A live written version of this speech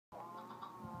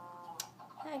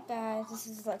Hi guys, this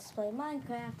is Let's Play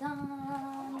Minecraft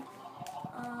on,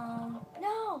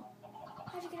 no!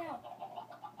 How'd you get out?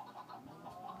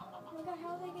 Oh my god, how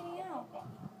are they getting out?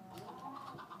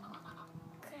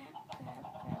 Crap.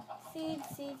 Seeds.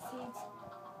 It's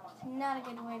not a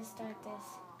good way to start this.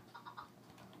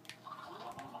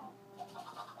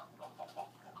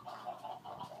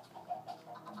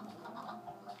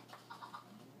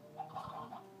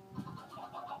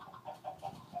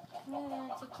 Come here,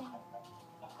 chicken.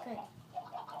 Good.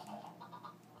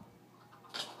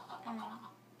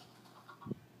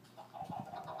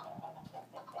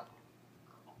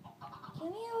 Give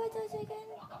me a little chicken.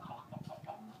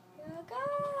 Oh,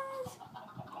 guys!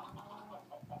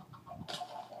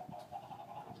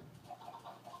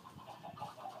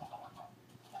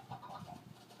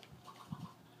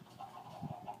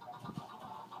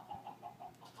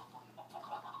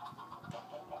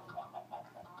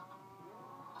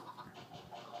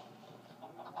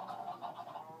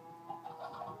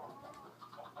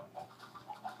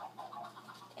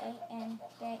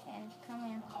 Day-in, come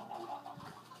here.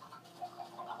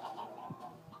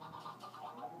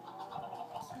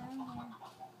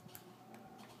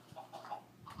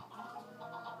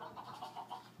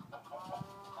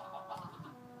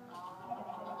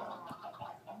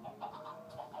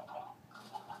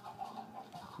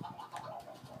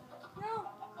 No!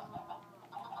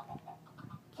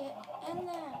 Get in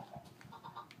there!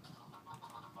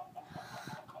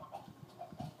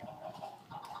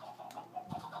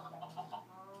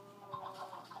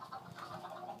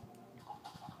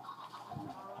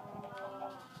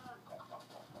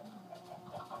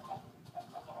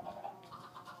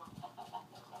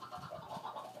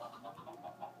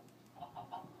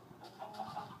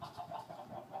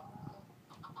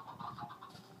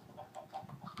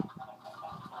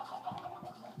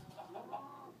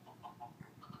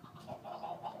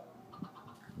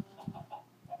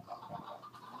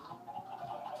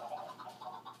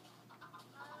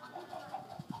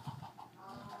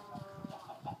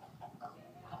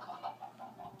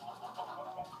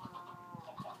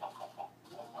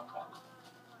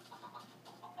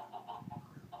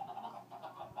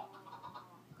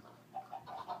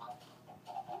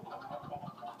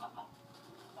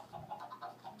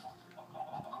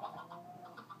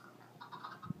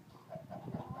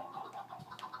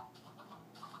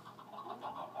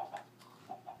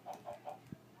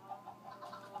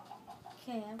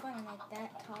 Okay, I'm going to make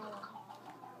that taller.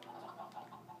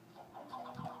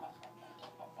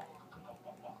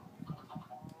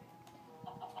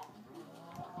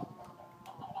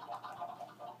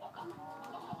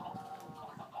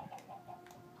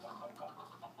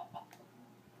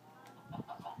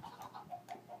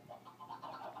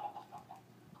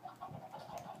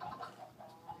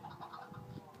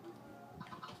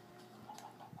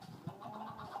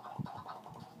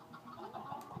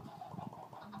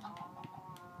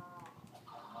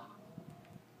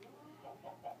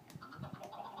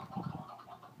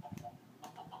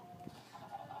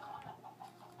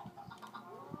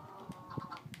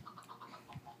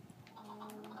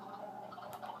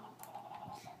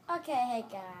 Okay, hey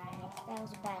guys, that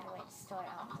was a bad way to start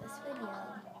off this video.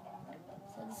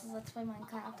 So this is Let's Play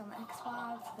Minecraft on the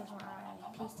Xbox because my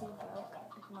PC broke,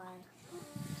 because my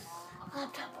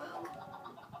laptop broke.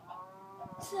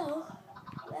 So,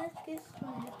 let's get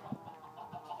started.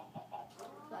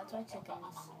 That's my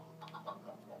chickens.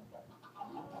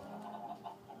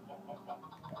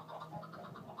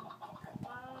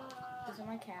 These are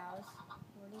my cows.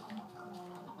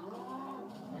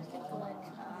 Where's the glitch?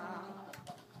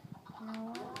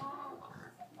 No.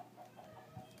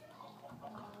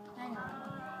 Hang on.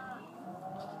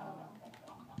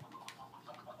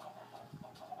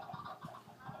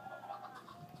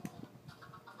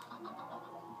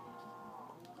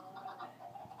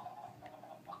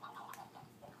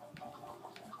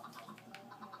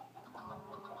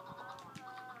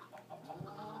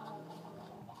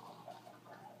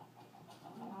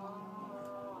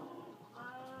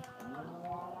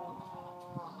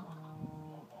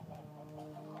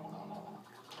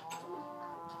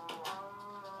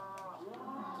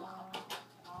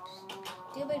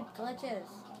 Stupid glitches.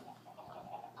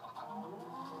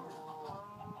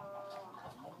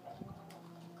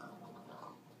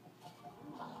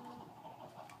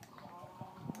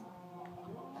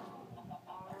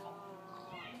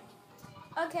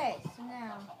 Okay, so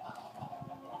now I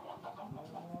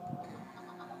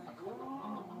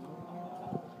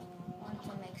want to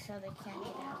make sure they can't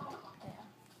get out. There.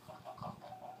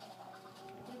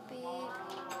 Beep beep.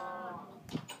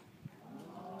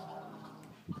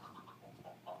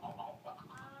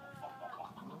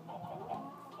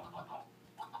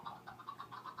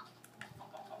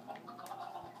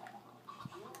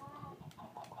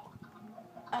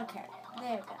 Okay,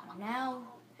 there we go. Now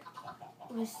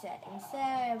we're set. And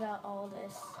sorry about all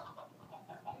this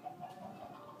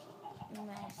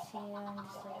mess here and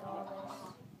just like all this.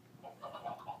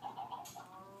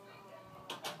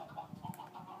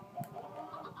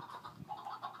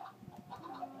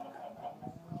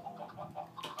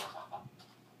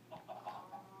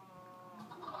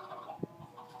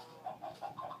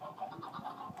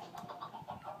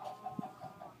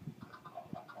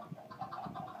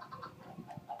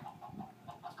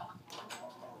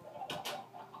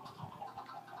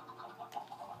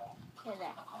 Okay,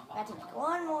 there. Got to make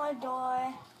one more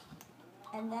door,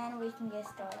 and then we can get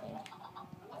started.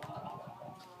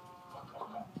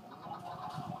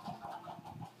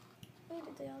 Where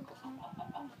did they all go?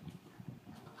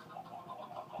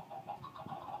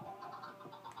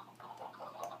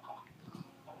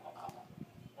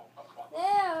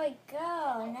 There we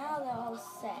go. Now they're all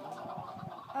set.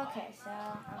 Okay, so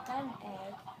I've got an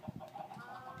egg.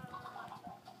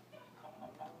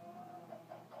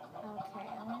 Okay,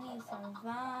 I'm gonna need some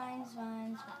vines.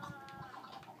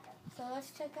 So let's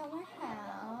check out my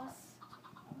house.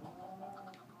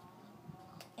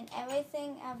 And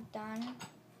everything I've done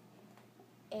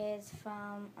is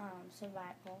from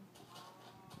survival.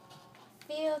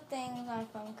 Few things are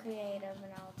from creative,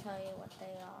 and I'll tell you what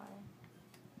they are.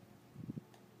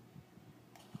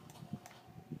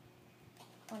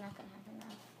 We're not gonna have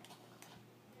enough.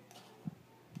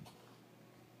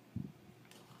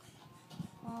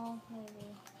 Well, maybe.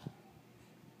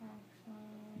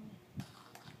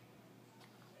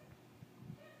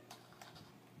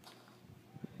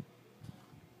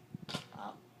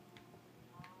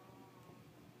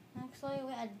 Actually,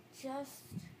 we had just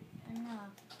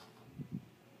enough.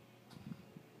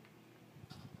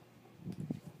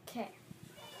 Okay,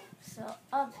 so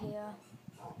up here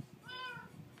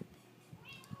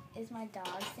is my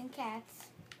dogs and cats.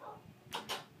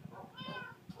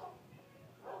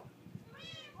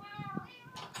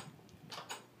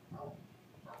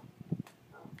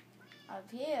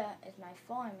 Up here is my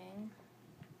farming.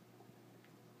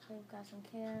 So we've got some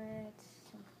carrots,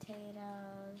 some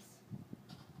potatoes,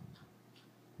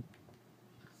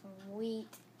 some wheat.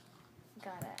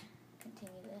 Gotta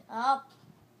continue this. Oh!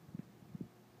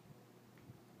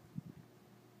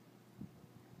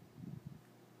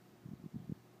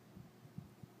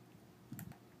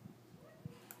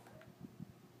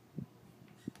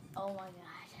 Oh my god.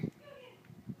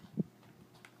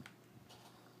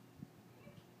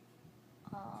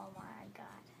 Oh my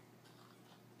god.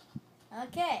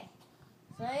 Okay.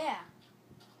 So yeah.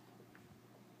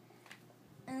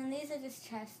 And then these are just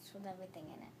chests with everything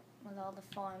in it. With all the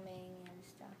farming and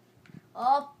stuff.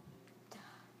 Oh!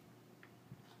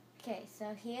 Okay,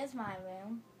 so here's my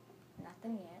room.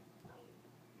 Nothing yet.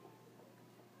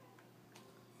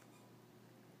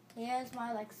 Here's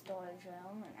my storage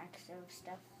room and extra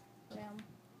stuff room.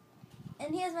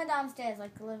 And here's my downstairs,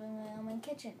 the living room and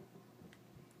kitchen.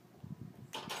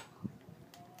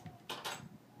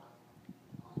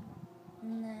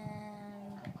 And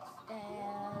then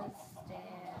stairs.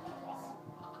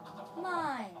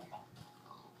 Mine.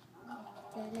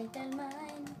 The little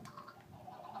mine.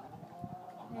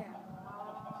 Yeah.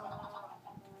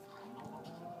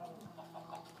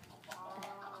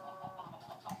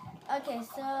 Okay,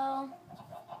 so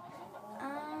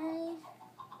I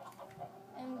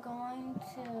am going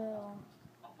to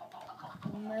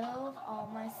move all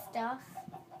my stuff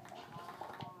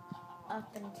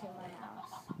up into my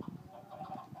house.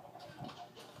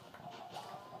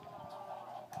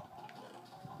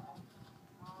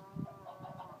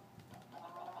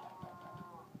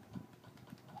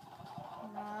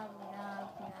 Nope.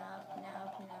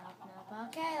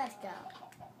 Okay, let's go.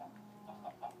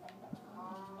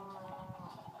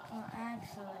 Well,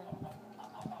 actually,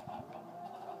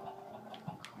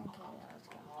 okay, let's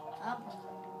go. Up.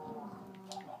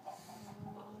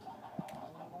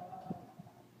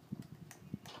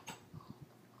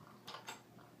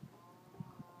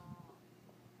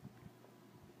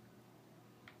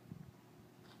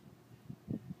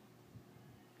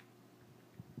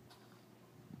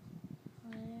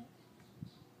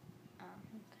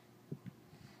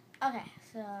 Okay,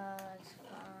 so let's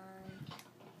find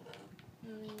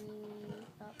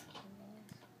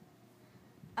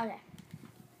okay.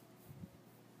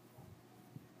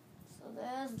 So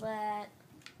there's that.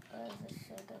 There's the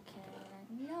sugar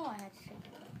cane. No, I had sugar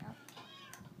cane.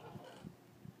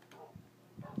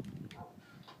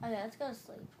 Oh. Okay, let's go to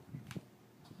sleep.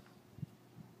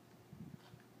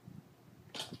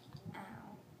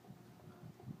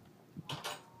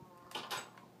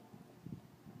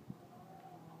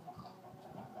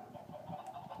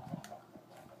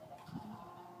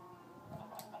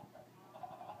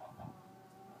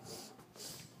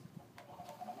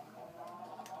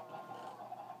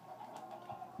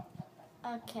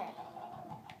 Okay.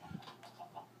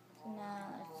 So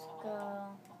now let's go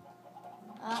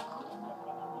up.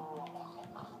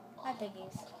 Hi,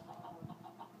 piggies.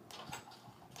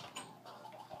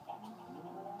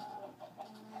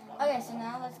 Okay, so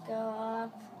now let's go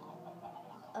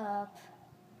up.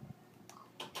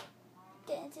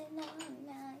 Dancing all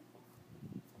night.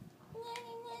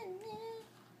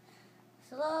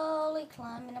 Slowly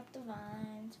climbing up the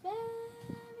vines,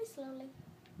 very slowly.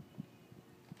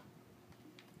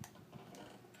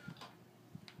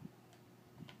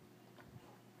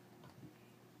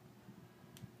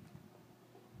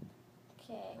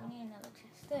 Okay, we need another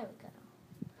chest. There we go.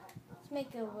 Let's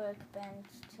make a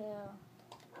workbench too.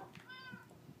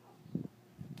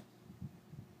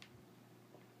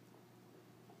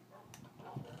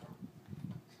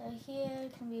 So here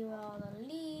can be where all the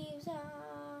leaves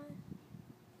are.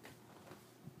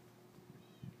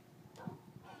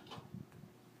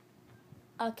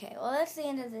 Okay, well that's the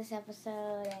end of this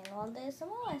episode, and we'll do some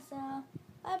more, so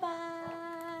bye-bye.